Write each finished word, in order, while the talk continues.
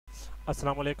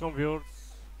अस्सलाम वालेकुम व्यूअर्स।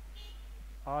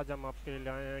 आज हम आपके लिए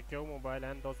लाए हैं क्यों मोबाइल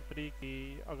N203 की।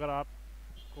 अगर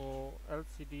आपको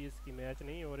LCD इसकी मैच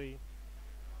नहीं हो रही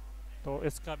तो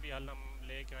इसका भी हल हम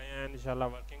लेके आए हैं। इंशाल्लाह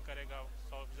वर्किंग करेगा,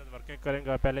 100% वर्किंग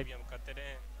करेगा। पहले भी हम करते रहे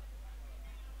हैं।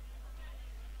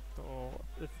 तो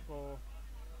इसको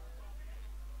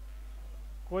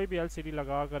कोई भी LCD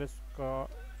लगा कर इसका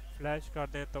फ्लैश कर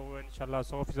दें तो वो इंशाल्लाह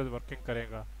 100% वर्किंग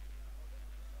करेगा।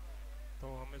 तो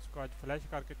हम इसको आज फ्लैश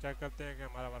करके चेक करते हैं कि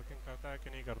हमारा वर्किंग करता है कि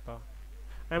नहीं करता।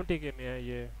 MTK में है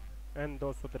ये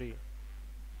N203।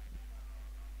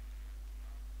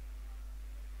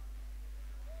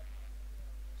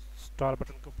 स्टार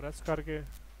बटन को प्रेस करके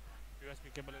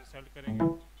USB केबल इंसर्ट करेंगे।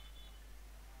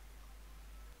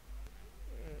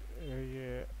 ये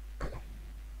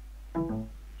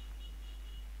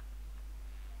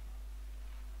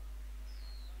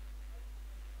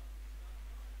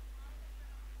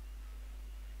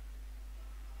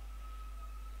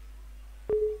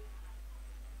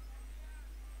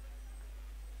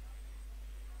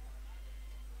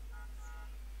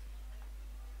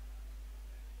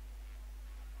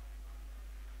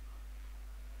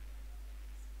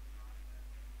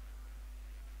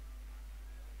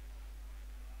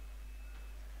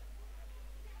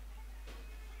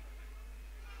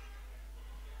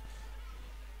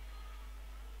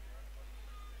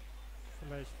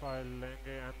फ्लैश फाइल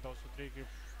लेंगे N203 की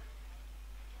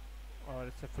और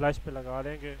इसे फ्लैश पे लगा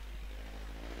देंगे।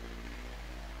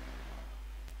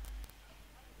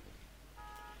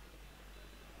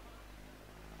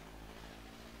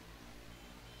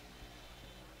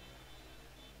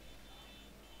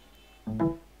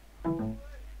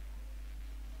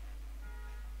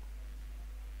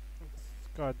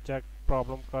 इसका जैक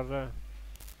प्रॉब्लम कर रहा है,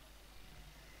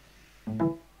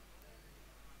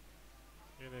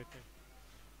 ये देखें।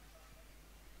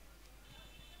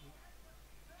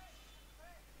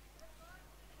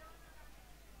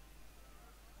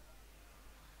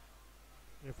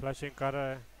 ये फ्लैशिंग कर रहा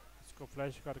है। इसको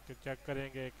फ्लैश करके चेक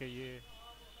करेंगे कि ये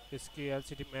इसकी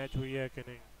LCD मैच हुई है कि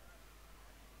नहीं।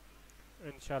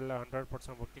 इंशाल्लाह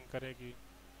 100% वर्किंग करेगी।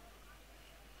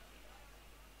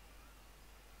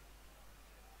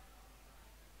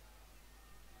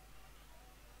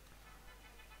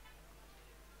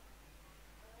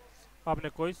 आपने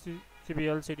कोई सी भी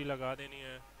LCD लगा देनी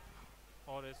है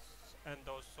और इस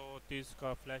N230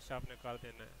 का फ्लैश आपने कर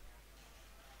देना है।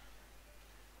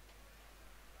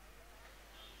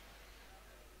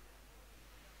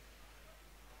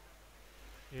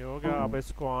 ये हो गया। अब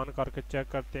इसको ऑन करके चेक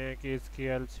करते हैं कि इसकी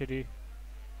LCD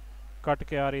कट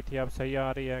के आ रही थी अब सही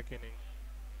आ रही है कि नहीं।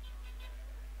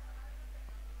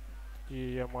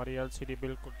 जी हमारी LCD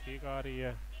बिल्कुल ठीक आ रही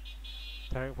है।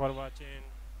 Thank for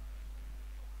watching.